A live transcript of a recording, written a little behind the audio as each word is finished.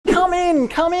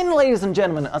come in, ladies and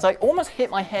gentlemen, as I almost hit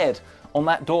my head on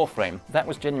that door frame. That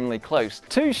was genuinely close.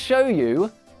 To show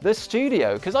you the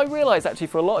studio, because I realize actually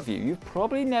for a lot of you, you've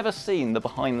probably never seen the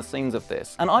behind the scenes of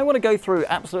this. And I want to go through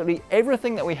absolutely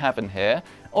everything that we have in here,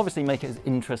 obviously make it as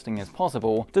interesting as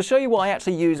possible, to show you what I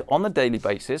actually use on the daily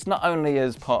basis, not only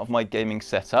as part of my gaming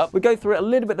setup. We go through a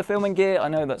little bit of the filming gear. I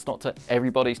know that's not to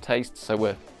everybody's taste, so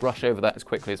we'll brush over that as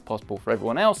quickly as possible for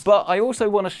everyone else. But I also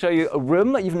want to show you a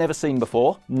room that you've never seen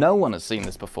before. No one has seen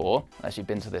this before, unless you've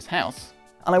been to this house.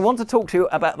 And I want to talk to you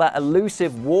about that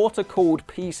elusive water-cooled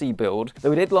PC build that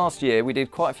we did last year. We did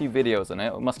quite a few videos on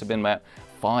it. It must have been about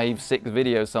 5, 6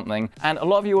 videos something. And a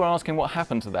lot of you were asking what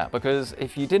happened to that, because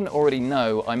if you didn't already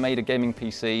know, I made a gaming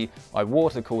PC, I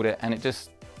water-cooled it, and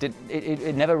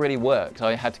it never really worked.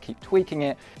 I had to keep tweaking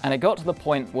it, and it got to the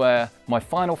point where my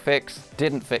final fix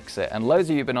didn't fix it. And loads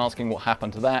of you have been asking what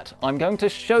happened to that. I'm going to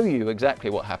show you exactly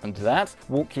what happened to that,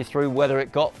 walk you through whether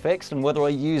it got fixed and whether I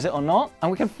use it or not, and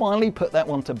we can finally put that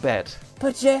one to bed.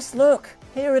 But yes, look,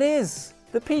 here it is.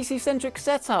 The PC Centric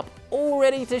setup, all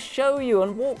ready to show you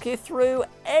and walk you through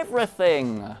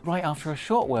everything. Right after a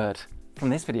short word from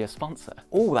this video sponsor.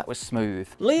 Oh, that was smooth.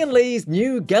 Lee & Lee's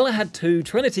new Galahad 2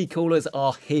 Trinity coolers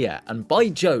are here, and by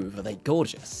Jove are they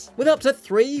gorgeous. With up to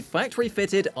 3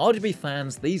 factory-fitted RGB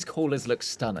fans, these coolers look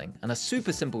stunning and are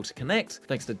super simple to connect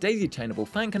thanks to daisy-chainable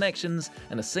fan connections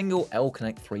and a single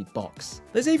L-Connect 3 box.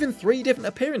 There's even 3 different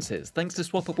appearances thanks to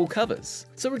swappable covers.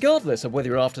 So regardless of whether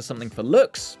you're after something for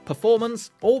looks,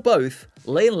 performance, or both,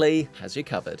 Lee & Lee has you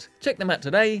covered. Check them out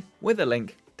today with a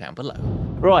link down below.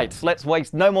 Right, let's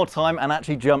waste no more time and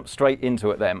actually jump straight into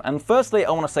it then. And firstly,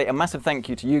 I want to say a massive thank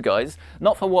you to you guys,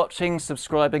 not for watching,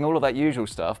 subscribing, all of that usual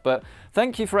stuff, but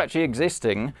thank you for actually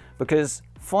existing, because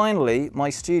finally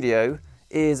my studio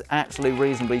is actually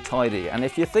reasonably tidy. And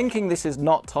if you're thinking this is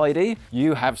not tidy,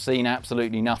 you have seen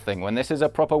absolutely nothing. When this is a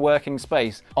proper working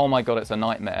space, oh my God, it's a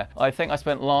nightmare. I think I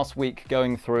spent last week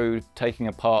going through, taking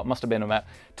apart, must have been about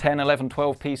 10, 11,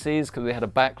 12 PCs because we had a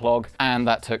backlog, and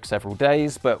that took several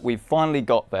days, but we've finally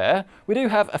got there. We do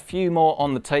have a few more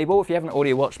on the table. If you haven't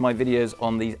already watched my videos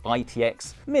on these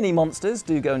ITX mini monsters,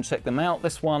 do go and check them out.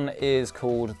 This one is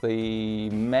called the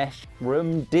Mesh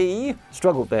Room D.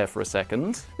 Struggled there for a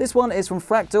second. This one is from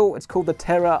Fractal. It's called the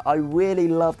Terra. I really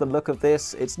love the look of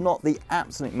this. It's not the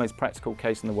absolute most practical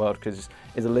case in the world because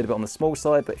it's a little bit on the small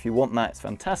side, but if you want that, it's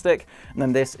fantastic. And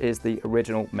then this is the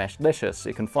original Meshlicious. So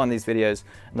you can find these videos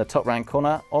in the top right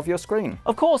corner of your screen.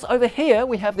 Of course, over here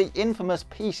we have the infamous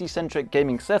PC Centric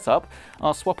gaming setup.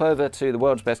 I'll swap over to the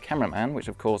world's best cameraman, which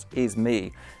of course is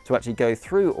me, to actually go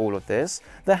through all of this.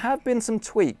 There have been some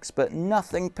tweaks, but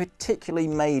nothing particularly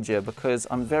major because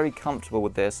I'm very comfortable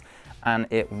with this and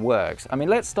it works. I mean,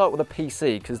 let's start with a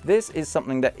PC, because this is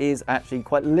something that is actually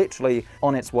quite literally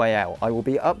on its way out. I will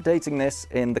be updating this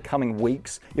in the coming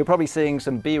weeks. You're probably seeing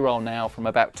some B-roll now from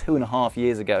about 2.5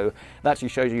 years ago. That actually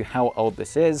shows you how old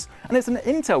this is. And it's an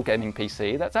Intel gaming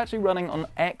PC that's actually running on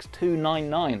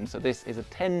X299. So this is a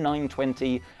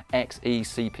 10920 XE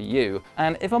CPU.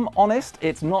 And if I'm honest,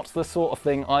 it's not the sort of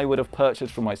thing I would have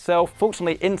purchased for myself.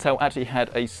 Fortunately, Intel actually had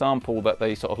a sample that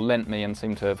they sort of lent me and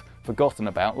seemed to have forgotten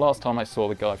about. Last time I saw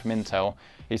the guy from Intel,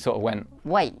 he sort of went,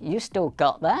 "Wait, you still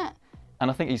got that?" And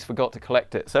I think he's forgot to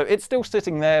collect it. So it's still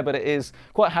sitting there, but it is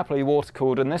quite happily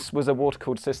water-cooled, and this was a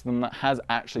water-cooled system that has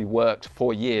actually worked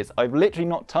for years. I've literally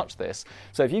not touched this.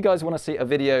 So if you guys want to see a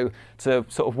video to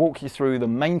sort of walk you through the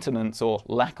maintenance or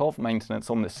lack of maintenance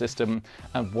on this system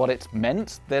and what it's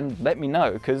meant, then let me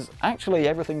know, because actually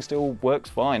everything still works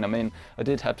fine. I mean, I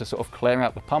did have to sort of clear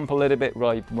out the pump a little bit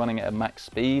by running it at max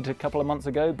speed a couple of months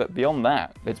ago, but beyond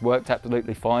that, it's worked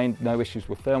absolutely fine. No issues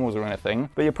with thermals or anything.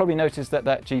 But you'll probably notice that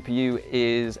that GPU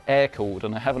is air-cooled,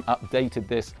 and I haven't updated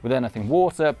this with anything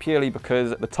water purely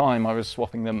because at the time I was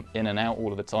swapping them in and out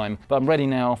all of the time. But I'm ready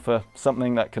now for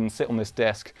something that can sit on this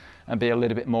desk and be a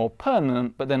little bit more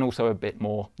permanent, but then also a bit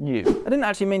more new. I didn't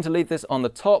actually mean to leave this on the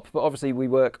top, but obviously we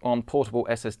work on portable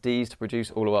SSDs to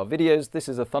produce all of our videos. This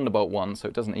is a Thunderbolt one, so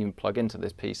it doesn't even plug into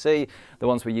this PC. The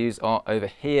ones we use are over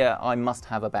here. I must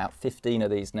have about 15 of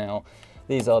these now.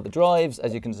 These are the drives.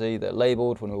 As you can see, they're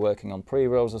labeled. When we're working on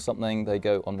pre-rolls or something, they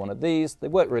go on one of these. They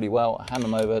work really well. I hand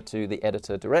them over to the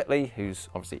editor directly, who's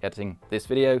obviously editing this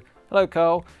video, hello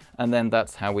Carl, and then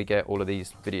that's how we get all of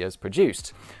these videos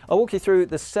produced. I'll walk you through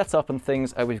the setup and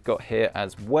things we've got here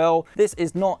as well. This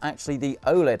is not actually the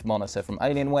OLED monitor from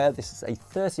Alienware. This is a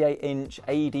 38-inch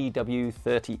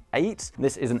ADW38.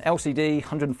 This is an LCD,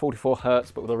 144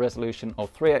 Hz, but with a resolution of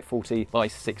 3840 by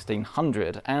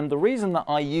 1600. And the reason that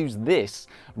I use this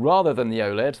rather than the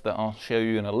OLED, that I'll show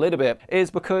you in a little bit, is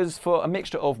because for a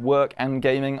mixture of work and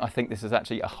gaming, I think this is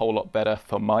actually a whole lot better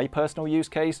for my personal use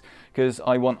case, because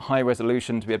I want high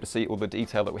resolution to be able to see all the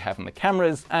detail that we have in the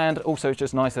cameras, and also it's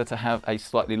just nicer to have a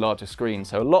slightly larger screen.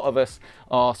 So a lot of us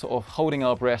are sort of holding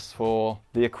our breaths for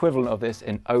the equivalent of this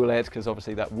in OLED, because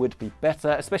obviously that would be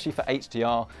better, especially for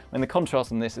HDR. I mean, the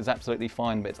contrast on this is absolutely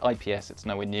fine, but it's IPS, it's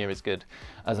nowhere near as good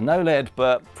as an OLED.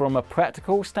 But from a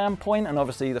practical standpoint, and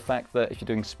obviously the fact that if you're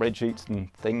doing spreadsheets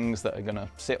and things that are going to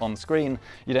sit on screen,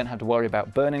 you don't have to worry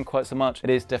about burning quite so much, it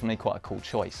is definitely quite a cool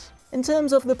choice. In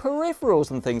terms of the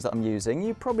peripherals and things that I'm using,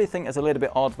 you probably think it's a little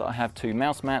bit odd that I have two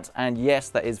mouse mats, and yes,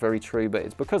 that is very true, but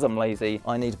it's because I'm lazy.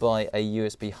 I need to buy a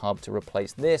USB hub to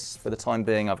replace this. For the time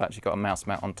being, I've actually got a mouse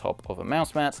mat on top of a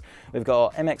mouse mat. We've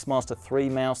got our MX Master 3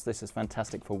 mouse. This is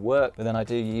fantastic for work, but then I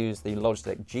do use the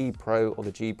Logitech G Pro or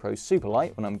the G Pro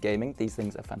Superlight when I'm gaming. These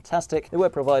things are fantastic. They were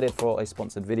provided for a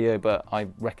sponsored video, but I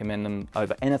recommend them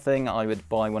over anything. I would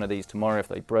buy one of these tomorrow if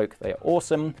they broke. They are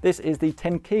awesome. This is the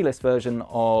 10 keyless version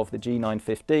of the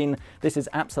G915. This is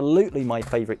absolutely my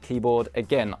favorite keyboard.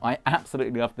 Again, I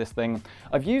absolutely love this thing.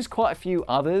 I've used quite a few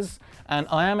others, and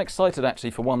I am excited actually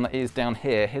for one that is down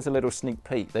here. Here's a little sneak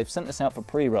peek. They've sent this out for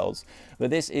pre-rolls, but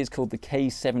this is called the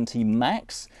K70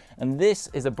 Max, and this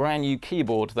is a brand new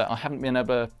keyboard that I haven't been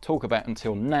able to talk about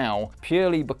until now,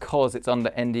 purely because it's under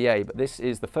NDA, but this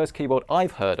is the first keyboard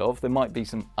I've heard of. There might be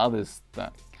some others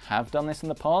that have done this in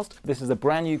the past. This is a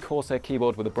brand new Corsair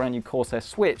keyboard with a brand new Corsair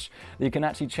switch that you can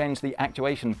actually change the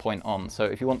actuation point on. So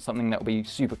if you want something that will be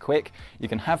super quick, you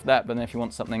can have that, but then if you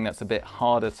want something that's a bit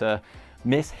harder to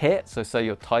miss hit, so say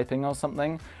you're typing or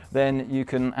something, then you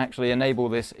can actually enable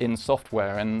this in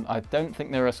software. And I don't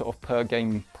think there are sort of per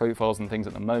game profiles and things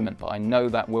at the moment, but I know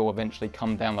that will eventually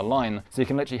come down the line. So you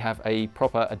can literally have a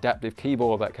proper adaptive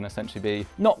keyboard that can essentially be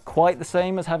not quite the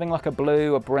same as having like a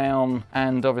blue, a brown,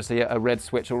 and obviously a red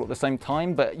switch all at the same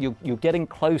time, but you're getting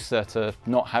closer to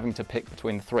not having to pick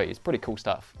between the three. It's pretty cool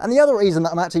stuff. And the other reason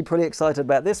that I'm actually pretty excited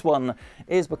about this one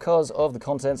is because of the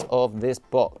contents of this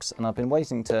box. And I've been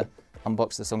waiting to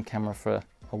unbox this on camera for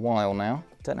a while now.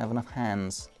 Don't have enough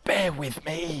hands. Bear with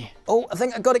me. Oh, I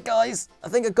think I got it, guys. I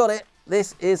think I got it.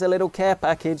 This is a little care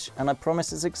package, and I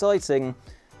promise it's exciting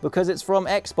because it's from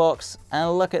Xbox.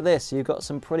 And look at this. You've got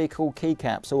some pretty cool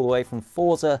keycaps all the way from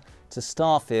Forza to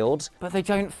Starfield, but they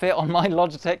don't fit on my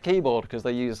Logitech keyboard because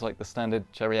they use like the standard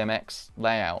Cherry MX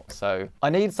layout. So I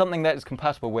need something that is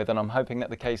compatible with, and I'm hoping that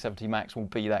the K70 Max will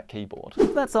be that keyboard.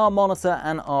 That's our monitor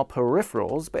and our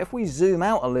peripherals, but if we zoom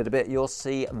out a little bit, you'll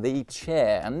see the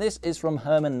chair, and this is from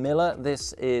Herman Miller.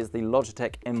 This is the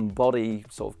Logitech Embody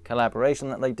sort of collaboration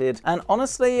that they did, and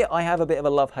honestly, I have a bit of a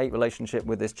love-hate relationship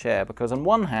with this chair because on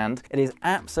one hand, it is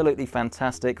absolutely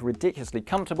fantastic, ridiculously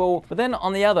comfortable, but then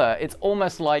on the other, it's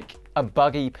almost like a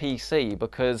buggy PC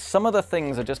because some of the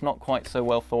things are just not quite so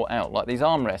well thought out, like these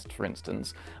armrests, for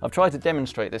instance. I've tried to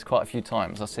demonstrate this quite a few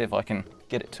times. I'll see if I can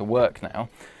get it to work now.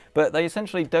 But they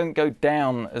essentially don't go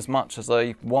down as much as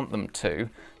I want them to,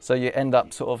 so you end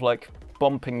up sort of like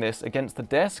bumping this against the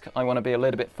desk. I want to be a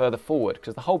little bit further forward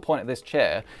because the whole point of this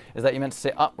chair is that you're meant to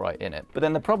sit upright in it. But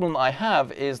then the problem I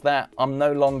have is that I'm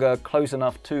no longer close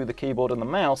enough to the keyboard and the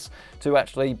mouse to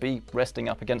actually be resting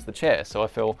up against the chair. So I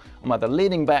feel I'm either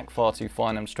leaning back far too far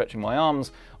and I'm stretching my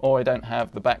arms, or I don't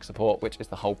have the back support, which is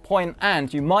the whole point.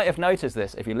 And you might have noticed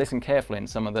this if you listen carefully in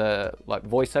some of the like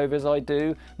voiceovers I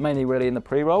do, mainly really in the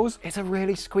pre-rolls. It's a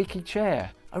really squeaky chair.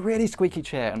 A really squeaky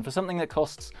chair, and for something that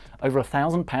costs over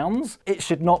 £1,000, it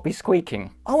should not be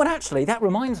squeaking. Oh, and actually, that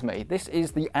reminds me, this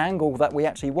is the angle that we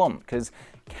actually want, because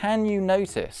can you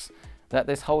notice that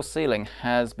this whole ceiling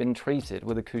has been treated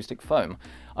with acoustic foam?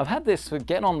 I've had this for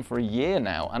getting on for a year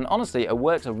now, and honestly, it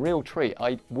works a real treat.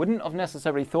 I wouldn't have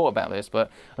necessarily thought about this, but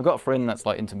I've got a friend that's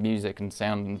like into music and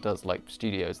sound and does like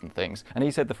studios and things, and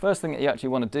he said the first thing that you actually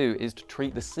want to do is to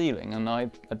treat the ceiling, and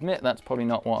I admit that's probably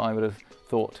not what I would have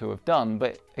thought to have done,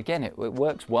 but again, it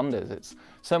works wonders. It's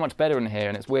so much better in here,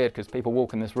 and it's weird because people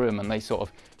walk in this room and they sort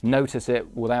of notice it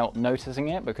without noticing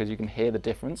it because you can hear the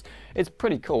difference. It's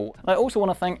pretty cool. I also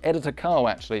want to thank Editor Carl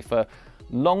actually for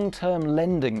long-term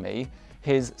lending me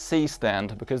his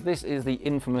C-stand, because this is the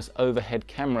infamous overhead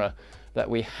camera that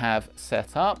we have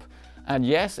set up. And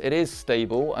yes, it is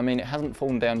stable. I mean, it hasn't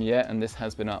fallen down yet, and this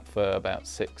has been up for about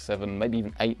 6, 7, maybe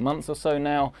even 8 months or so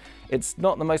now. It's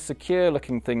not the most secure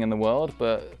looking thing in the world,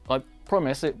 but I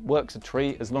promise it works a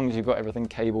treat as long as you've got everything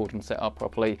cabled and set up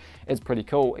properly. It's pretty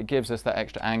cool. It gives us that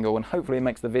extra angle, and hopefully it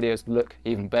makes the videos look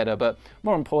even better, but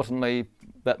more importantly,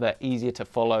 that they're easier to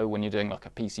follow when you're doing like a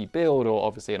PC build or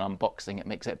obviously an unboxing. It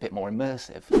makes it a bit more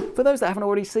immersive. For those that haven't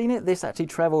already seen it, this actually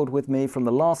traveled with me from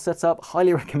the last setup.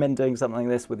 Highly recommend doing something like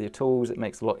this with your tools. It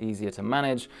makes it a lot easier to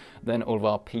manage than all of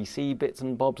our PC bits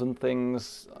and bobs and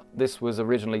things. This was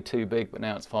originally too big, but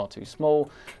now it's far too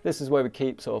small. This is where we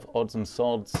keep sort of odds and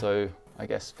sods, so I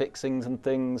guess fixings and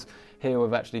things. Here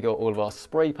we've actually got all of our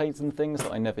spray paints and things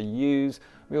that I never use.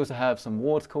 We also have some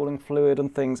water cooling fluid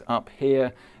and things up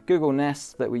here. Google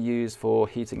Nest that we use for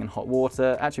heating and hot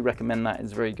water. Actually recommend that,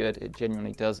 it's very good. It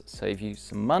genuinely does save you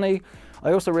some money.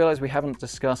 I also realized we haven't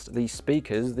discussed these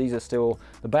speakers. These are still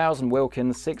the Bowers &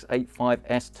 Wilkins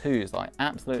 685S2s. I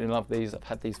absolutely love these. I've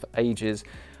had these for ages.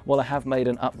 While I have made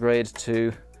an upgrade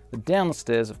to the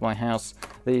downstairs of my house,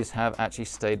 these have actually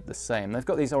stayed the same. They've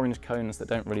got these orange cones that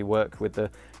don't really work with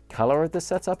the color of the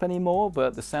setup anymore,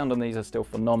 but the sound on these are still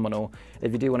phenomenal.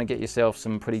 If you do want to get yourself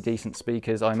some pretty decent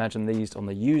speakers, I imagine these on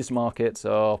the used markets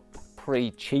are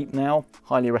pretty cheap now.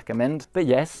 Highly recommend. But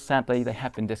yes, sadly they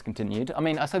have been discontinued. I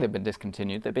mean, I say they've been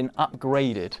discontinued, they've been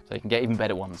upgraded, so you can get even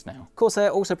better ones now. Corsair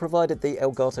also provided the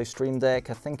Elgato Stream Deck.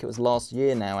 I think it was last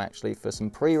year now actually for some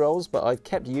pre-rolls, but I've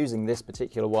kept using this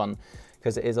particular one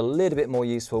because it is a little bit more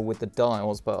useful with the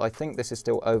dials, but I think this is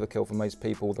still overkill for most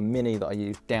people. The Mini that I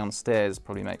use downstairs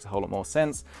probably makes a whole lot more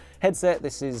sense. Headset,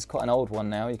 this is quite an old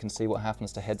one now. You can see what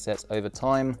happens to headsets over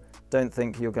time. Don't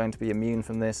think you're going to be immune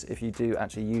from this. If you do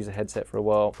actually use a headset for a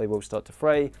while, they will start to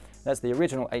fray. That's the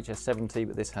original HS70,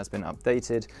 but this has been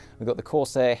updated. We've got the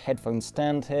Corsair headphone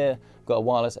stand here. We've got a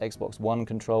wireless Xbox One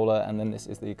controller, and then this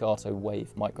is the Elgato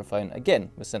Wave microphone. Again,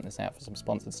 we sent this out for some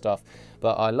sponsored stuff,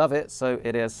 but I love it, so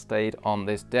it has stayed on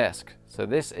this desk. So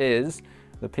this is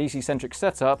the PC Centric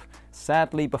setup,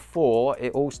 sadly before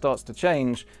it all starts to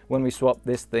change when we swap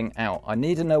this thing out. I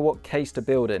need to know what case to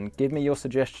build in. Give me your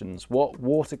suggestions. What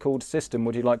water-cooled system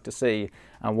would you like to see,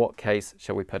 and what case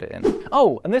shall we put it in?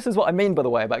 Oh, and this is what I mean, by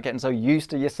the way, about getting so used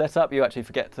to your setup, you actually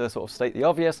forget to sort of state the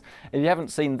obvious. If you haven't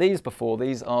seen these before,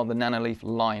 these are the Nanoleaf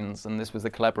Lines, and this was the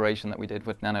collaboration that we did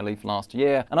with Nanoleaf last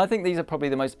year. And I think these are probably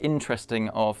the most interesting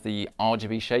of the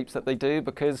RGB shapes that they do,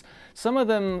 because some of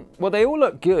them, well, they all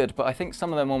look good, but I think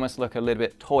some of them almost look a little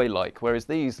bit toy-like, whereas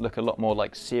these look a lot more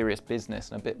like serious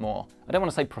business and a bit more, I don't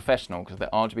want to say professional because they're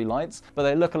RGB lights, but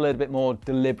they look a little bit more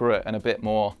deliberate and a bit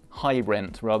more high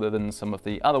rent rather than some of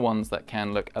the other ones that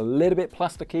can look a little bit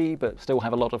plasticky but still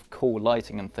have a lot of cool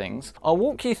lighting and things. I'll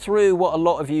walk you through what a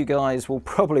lot of you guys will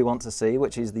probably want to see,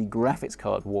 which is the graphics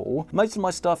card wall. Most of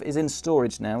my stuff is in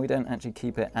storage now. We don't actually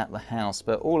keep it at the house,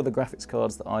 but all of the graphics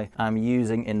cards that I am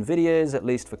using in videos, at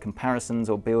least for comparisons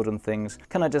or build and things,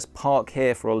 can I just park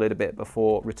here for a little bit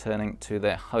before returning to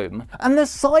their home. And the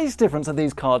size difference of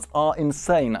these cards are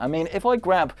insane. I mean, if I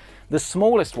grab the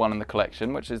smallest one in the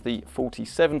collection, which is the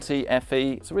 4070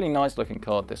 FE, it's a really nice looking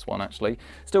card, this one actually.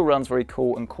 Still runs very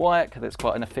cool and quiet because it's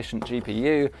quite an efficient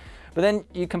GPU. But then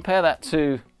you compare that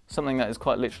to something that is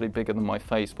quite literally bigger than my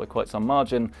face by quite some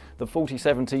margin, the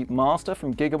 4070 Master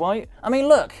from Gigabyte. I mean,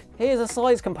 look, here's a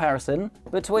size comparison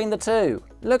between the two.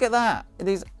 Look at that. It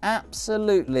is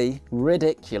absolutely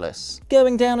ridiculous.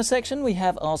 Going down a section, we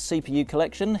have our CPU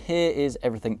collection. Here is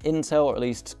everything Intel, or at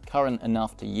least current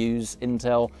enough to use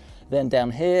Intel. Then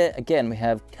down here, again, we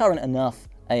have current enough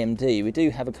AMD. We do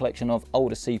have a collection of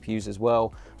older CPUs as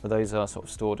well, but those are sort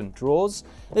of stored in drawers.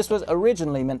 This was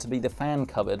originally meant to be the fan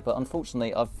cupboard, but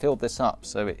unfortunately I've filled this up,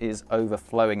 so it is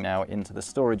overflowing now into the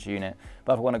storage unit.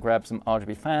 But if I want to grab some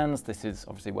RGB fans, this is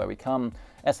obviously where we come.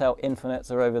 SL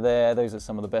Infinites are over there. Those are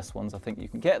some of the best ones I think you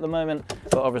can get at the moment.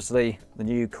 But obviously the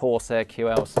new Corsair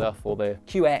QL stuff, or the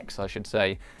QX I should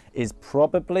say, is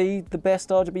probably the best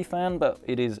RGB fan, but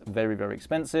it is very, very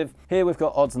expensive. Here we've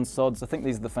got odds and sods. I think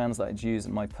these are the fans that I'd use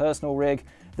in my personal rig.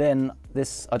 Then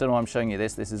this, I don't know why I'm showing you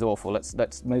this. This is awful.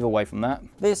 Let's move away from that.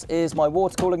 This is my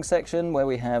water cooling section where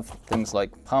we have things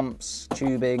like pumps,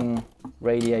 tubing,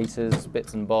 radiators,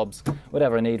 bits and bobs,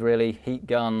 whatever I need really, heat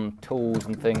gun, tools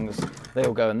and things. They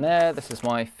all go in there. This is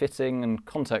my fitting and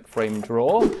contact frame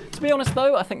drawer. To be honest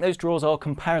though, I think those drawers are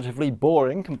comparatively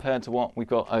boring compared to what we've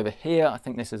got over here. I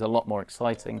think this is a lot more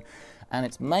exciting. And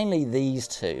it's mainly these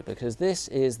two, because this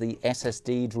is the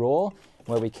SSD drawer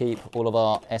where we keep all of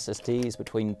our SSDs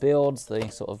between builds. They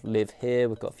sort of live here.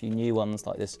 We've got a few new ones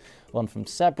like this one from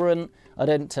Sabrent. I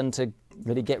don't tend to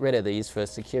really get rid of these for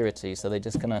security, so they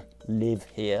just kind of live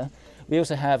here. We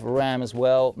also have RAM as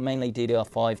well, mainly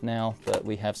DDR5 now, but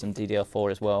we have some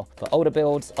DDR4 as well. For older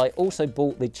builds, I also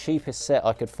bought the cheapest set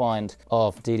I could find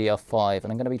of DDR5,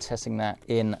 and I'm going to be testing that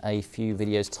in a few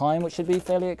videos time, which should be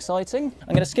fairly exciting. I'm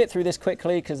going to skip through this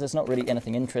quickly because there's not really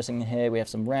anything interesting in here. We have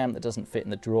some RAM that doesn't fit in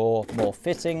the drawer, more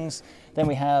fittings. Then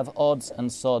we have odds and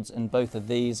sods in both of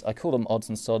these. I call them odds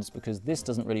and sods because this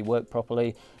doesn't really work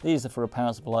properly. These are for a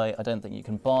power supply I don't think you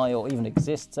can buy or even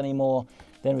exists anymore.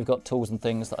 Then we've got tools and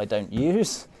things that I don't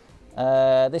use.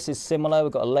 This is similar.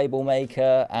 We've got a label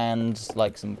maker and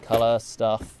like some color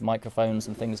stuff, microphones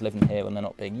and things live in here when they're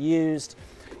not being used.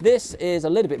 This is a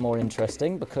little bit more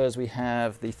interesting because we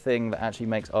have the thing that actually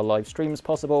makes our live streams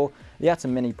possible. The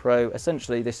Atom Mini Pro.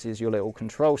 Essentially, this is your little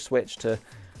control switch to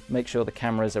make sure the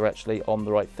cameras are actually on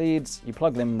the right feeds. You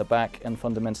plug them in the back and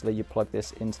fundamentally you plug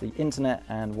this into the internet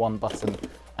and one button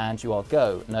and you are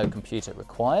go. No computer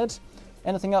required.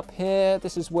 Anything up here?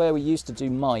 This is where we used to do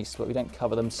mice, but we don't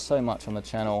cover them so much on the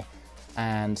channel.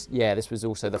 And yeah, this was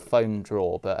also the phone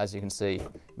drawer, but as you can see,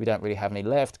 we don't really have any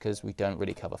left because we don't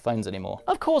really cover phones anymore.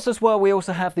 Of course, as well, we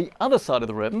also have the other side of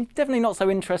the room. Definitely not so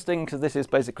interesting because this is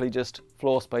basically just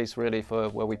floor space really for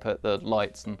where we put the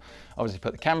lights and obviously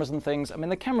put the cameras and things. I mean,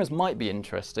 the cameras might be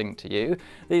interesting to you.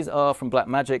 These are from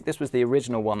Blackmagic. This was the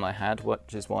original one I had,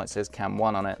 which is why it says Cam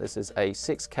 1 on it. This is a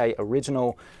 6K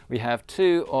original. We have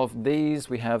two of these.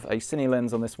 We have a cine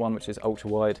lens on this one, which is ultra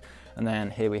wide. And then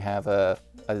here we have a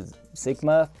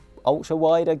Sigma ultra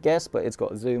wide, I guess, but it's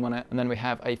got a zoom on it. And then we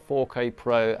have a 4K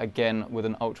Pro, again with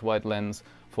an ultra wide lens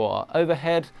for our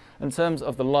overhead. In terms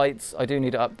of the lights, I do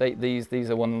need to update these.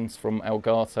 These are ones from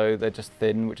Elgato. They're just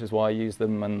thin, which is why I use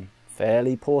them, and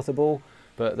fairly portable,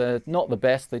 but they're not the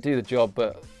best. They do the job,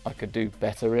 but I could do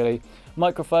better really.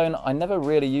 Microphone, I never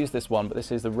really use this one, but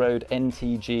this is the Rode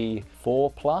NTG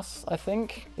 4 Plus, I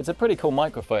think. It's a pretty cool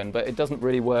microphone, but it doesn't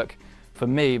really work for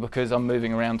me because I'm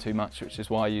moving around too much, which is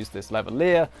why I use this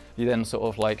lavalier. You then sort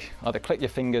of like either click your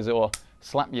fingers or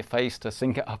slap your face to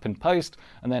sync it up in post,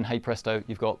 and then hey presto,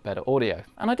 you've got better audio.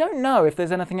 And I don't know if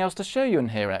there's anything else to show you in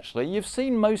here actually. You've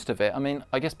seen most of it. I mean,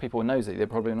 I guess people are nosy, they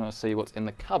probably want to see what's in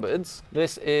the cupboards.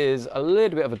 This is a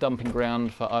little bit of a dumping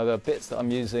ground for either bits that I'm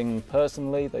using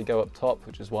personally. They go up top,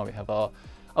 which is why we have our,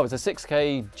 oh, it's a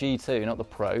 6K G2, not the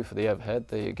Pro for the overhead,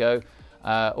 there you go.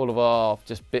 All of our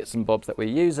just bits and bobs that we're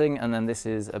using, and then this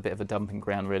is a bit of a dumping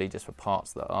ground really just for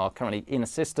parts that are currently in a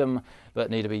system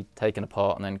but need to be taken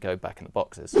apart and then go back in the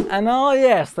boxes. And oh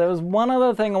yes, there was one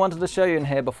other thing I wanted to show you in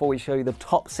here before we show you the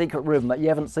top secret room that you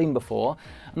haven't seen before,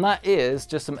 and that is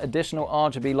just some additional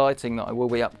RGB lighting that I will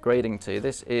be upgrading to.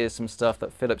 This is some stuff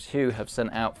that Philips Hue have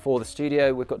sent out for the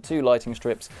studio. We've got two lighting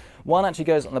strips. One actually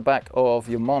goes on the back of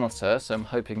your monitor, so I'm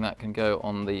hoping that can go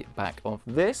on the back of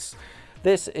this.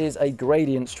 This is a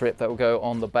gradient strip that will go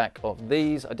on the back of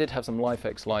these. I did have some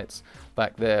LifeX lights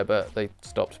back there, but they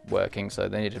stopped working, so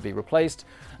they needed to be replaced.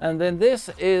 And then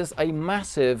this is a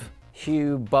massive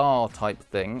Hue bar type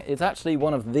thing. It's actually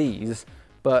one of these,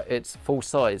 but it's full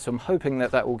size. So I'm hoping that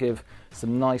that will give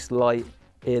some nice light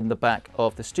in the back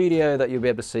of the studio that you'll be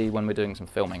able to see when we're doing some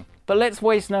filming. But let's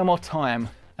waste no more time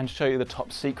and show you the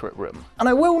top secret room. And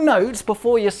I will note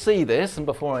before you see this and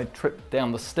before I trip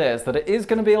down the stairs that it is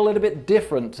going to be a little bit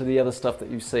different to the other stuff that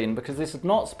you've seen, because this is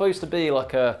not supposed to be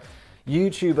like a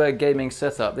YouTuber gaming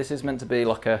setup. This is meant to be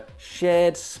like a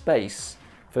shared space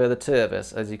for the two of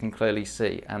us, as you can clearly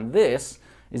see. And this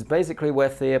is basically where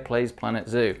Thea plays Planet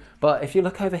Zoo. But if you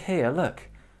look over here, look,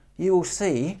 you will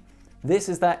see this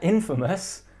is that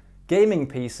infamous gaming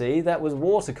PC that was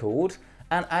water cooled.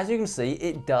 And as you can see,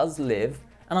 it does live,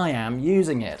 and I am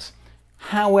using it.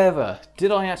 However,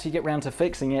 did I actually get round to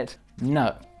fixing it?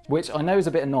 No, which I know is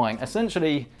a bit annoying.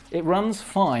 Essentially, it runs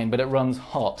fine, but it runs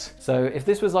hot. So if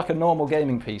this was like a normal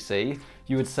gaming PC,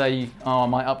 you would say, oh, I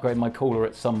might upgrade my cooler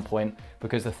at some point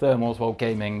because the thermals while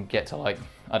gaming get to like,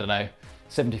 I don't know,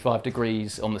 75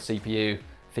 degrees on the CPU,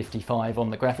 55 on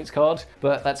the graphics card,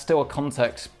 but that's still a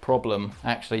context problem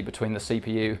actually between the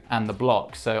CPU and the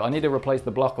block. So I need to replace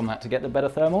the block on that to get the better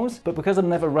thermals, but because I'm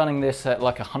never running this at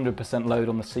like 100% load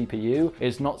on the CPU,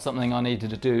 it's not something I needed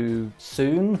to do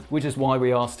soon, which is why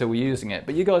we are still using it.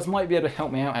 But you guys might be able to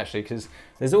help me out actually, because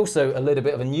there's also a little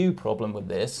bit of a new problem with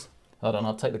this. Hold on,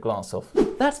 I'll take the glass off.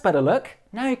 That's better look.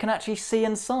 Now you can actually see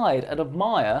inside and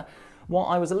admire what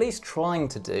I was at least trying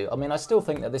to do. I mean, I still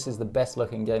think that this is the best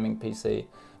looking gaming PC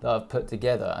that I've put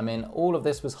together. I mean, all of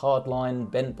this was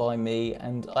hardline, bent by me,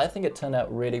 and I think it turned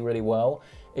out really, really well.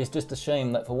 It's just a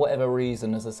shame that for whatever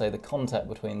reason, as I say, the contact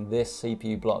between this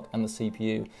CPU block and the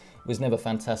CPU was never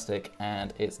fantastic,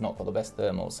 and it's not got the best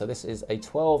thermals. So this is a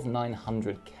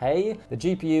 12900K. The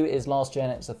GPU is last gen,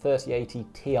 it's a 3080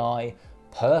 Ti,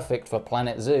 perfect for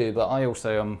Planet Zoo, but I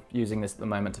also am using this at the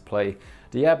moment to play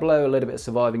Diablo, a little bit of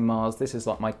Surviving Mars. This is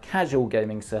like my casual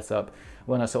gaming setup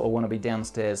when I sort of want to be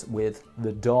downstairs with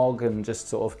the dog and just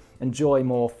sort of enjoy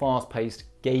more fast-paced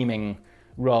gaming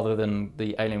rather than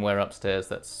the Alienware upstairs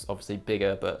that's obviously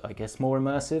bigger, but I guess more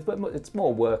immersive, but it's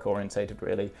more work-orientated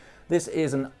really. This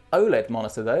is an OLED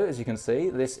monitor though, as you can see.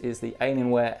 This is the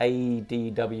Alienware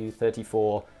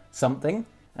ADW34 something,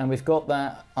 and we've got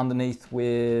that underneath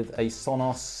with a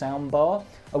Sonos soundbar.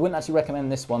 I wouldn't actually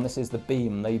recommend this one. This is the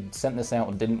Beam. They sent this out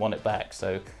and didn't want it back,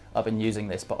 so I've been using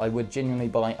this, but I would genuinely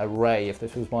buy a Ray if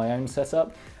this was my own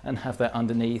setup and have that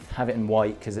underneath, have it in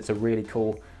white because it's a really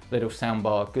cool little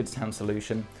soundbar, good sound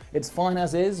solution. It's fine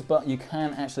as is, but you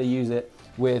can actually use it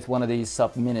with one of these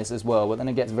sub minis as well, but then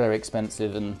it gets very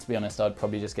expensive, and to be honest, I'd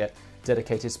probably just get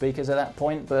dedicated speakers at that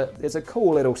point, but it's a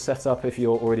cool little setup if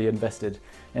you're already invested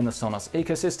in the Sonos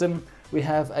ecosystem. We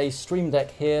have a Stream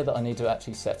Deck here that I need to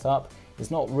actually set up.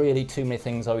 There's not really too many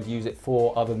things I would use it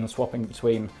for other than swapping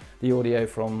between the audio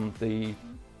from the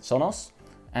Sonos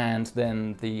and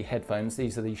then the headphones.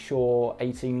 These are the Shure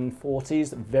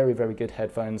 1840s, very, very good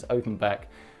headphones, open back,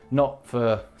 not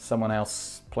for someone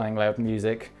else playing loud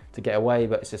music to get away,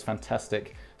 but it's just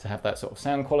fantastic to have that sort of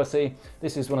sound quality.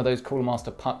 This is one of those Cooler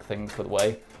Master Puck things, by the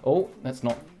way. Oh, let's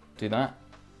not do that.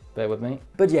 Bear with me.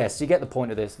 But yes, you get the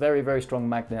point of this. Very, very strong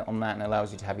magnet on that, and it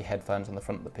allows you to have your headphones on the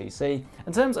front of the PC.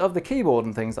 In terms of the keyboard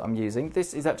and things that I'm using,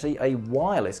 this is actually a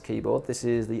wireless keyboard. This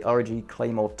is the ROG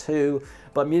Claymore 2,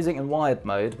 but I'm using it in wired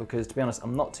mode because, to be honest,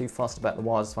 I'm not too fussed about the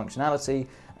wireless functionality.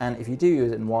 And if you do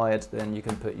use it in wired, then you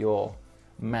can put your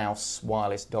mouse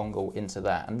wireless dongle into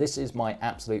that, and this is my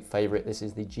absolute favorite. This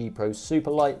is the G Pro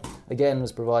Superlight. Again,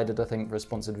 was provided I think for a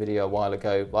sponsored video a while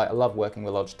ago. Like, I love working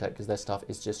with Logitech because their stuff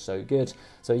is just so good,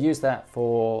 so I use that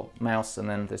for mouse, and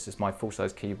then this is my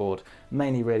full-size keyboard,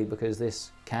 mainly really because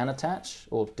this can attach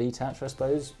or detach, I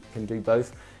suppose. You can do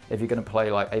both. If you're going to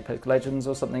play like Apex Legends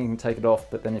or something, you can take it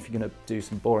off, but then if you're going to do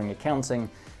some boring accounting,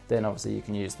 then obviously you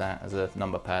can use that as a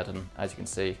number pad, and as you can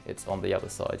see, it's on the other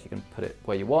side. You can put it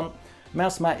where you want.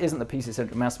 Mouse mat isn't the PC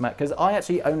Centric mouse mat because I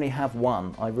actually only have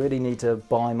one. I really need to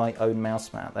buy my own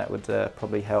mouse mat. That would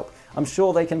probably help. I'm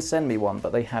sure they can send me one,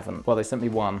 but they haven't. Well, they sent me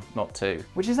one, not two,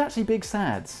 which is actually big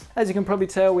sads. As you can probably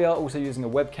tell, we are also using a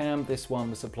webcam. This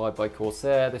one was supplied by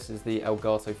Corsair. This is the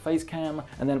Elgato Facecam.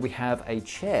 And then we have a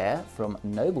chair from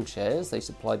Noble Chairs. They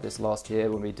supplied this last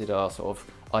year when we did our sort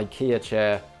of IKEA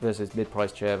chair versus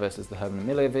mid-price chair versus the Herman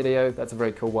Miller video. That's a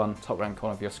very cool one, top right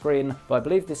corner of your screen. But I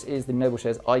believe this is the Noble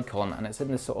Chairs Icon, and it's in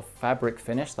this sort of fabric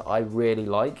finish that I really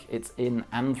like. It's in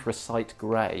anthracite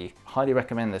grey. Highly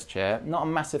recommend this chair. Not a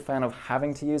massive fan of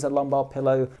having to use a lumbar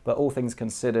pillow, but all things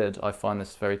considered, I find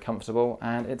this very comfortable,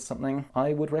 and it's something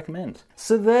I would recommend.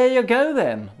 So there you go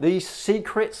then, the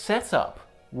secret setup.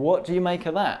 What do you make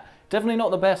of that? Definitely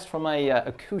not the best from a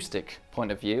acoustic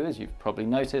point of view, as you've probably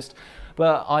noticed,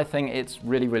 but I think it's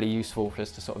really, really useful for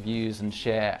us to sort of use and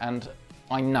share. And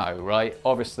I know, right,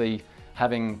 obviously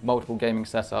having multiple gaming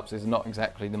setups is not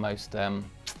exactly the most,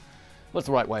 what's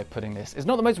the right way of putting this? It's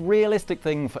not the most realistic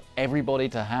thing for everybody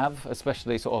to have,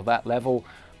 especially sort of that level,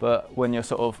 but when you're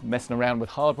sort of messing around with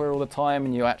hardware all the time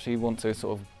and you actually want to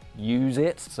sort of use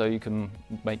it so you can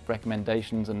make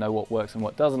recommendations and know what works and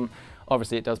what doesn't,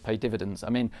 obviously it does pay dividends. I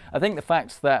mean, I think the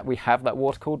fact that we have that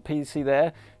water-cooled PC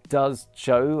there does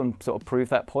show and sort of prove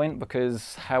that point,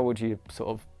 because how would you sort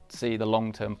of see the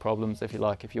long-term problems, if you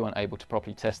like, if you weren't able to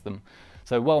properly test them?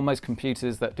 So while most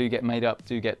computers that do get made up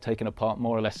do get taken apart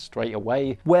more or less straight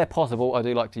away, where possible I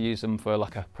do like to use them for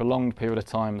like a prolonged period of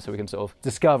time so we can sort of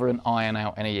discover and iron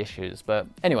out any issues. But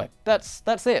anyway, that's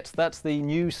it. That's the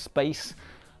new space.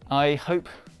 I hope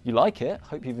you like it,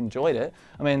 hope you've enjoyed it.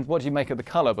 I mean, what do you make of the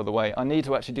colour, by the way? I need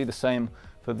to actually do the same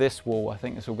for this wall. I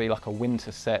think this will be like a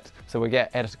winter set. So we get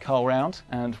Editor Carl round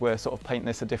and we're sort of painting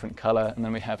this a different colour, and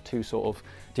then we have two sort of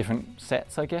different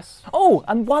sets, I guess. Oh,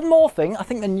 and one more thing, I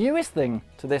think the newest thing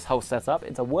to this whole setup,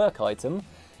 it's a work item.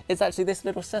 It's actually this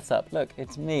little setup. Look,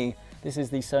 it's me. This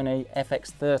is the Sony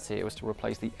FX30. It was to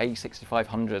replace the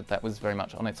A6500 that was very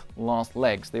much on its last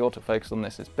legs. The autofocus on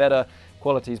this is better,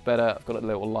 quality is better. I've got a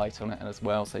little light on it as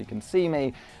well so you can see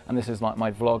me, and this is like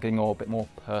my vlogging or a bit more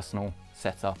personal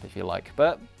setup, if you like.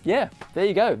 But yeah, there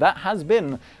you go. That has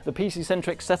been the PC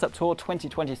Centric Setup Tour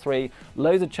 2023.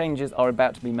 Loads of changes are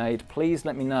about to be made. Please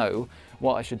let me know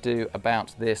what I should do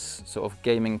about this sort of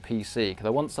gaming PC, because I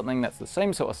want something that's the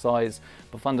same sort of size,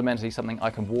 but fundamentally something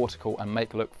I can water cool and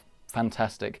make look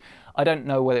fantastic. I don't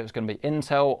know whether it's going to be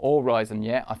Intel or Ryzen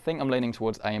yet. I think I'm leaning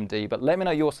towards AMD, but let me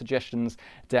know your suggestions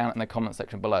down in the comment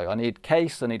section below. I need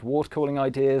case, I need water cooling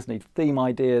ideas, I need theme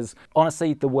ideas,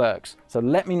 honestly the works. So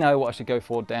let me know what I should go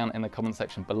for down in the comment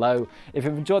section below. If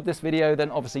you've enjoyed this video, then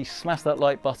obviously smash that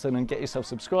like button and get yourself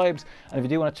subscribed. And if you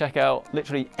do want to check out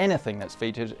literally anything that's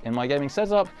featured in my gaming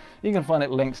setup, you can find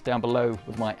it linked down below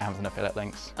with my Amazon affiliate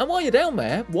links. And while you're down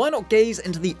there, why not gaze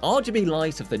into the RGB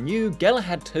light of the new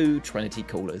Galahad 2 Trinity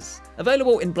coolers?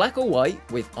 Available in black or white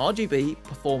with RGB,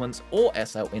 performance or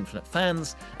SL infinite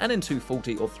fans, and in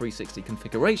 240 or 360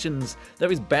 configurations,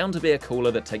 there is bound to be a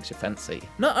cooler that takes your fancy.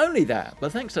 Not only that,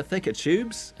 but thanks to thicker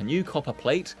tubes, a new copper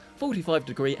plate,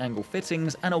 45-degree angle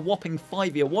fittings, and a whopping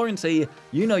 5-year warranty,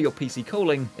 you know your PC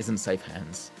cooling is in safe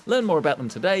hands. Learn more about them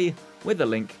today with the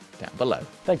link down below.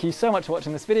 Thank you so much for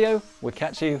watching this video. We'll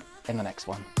catch you in the next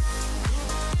one.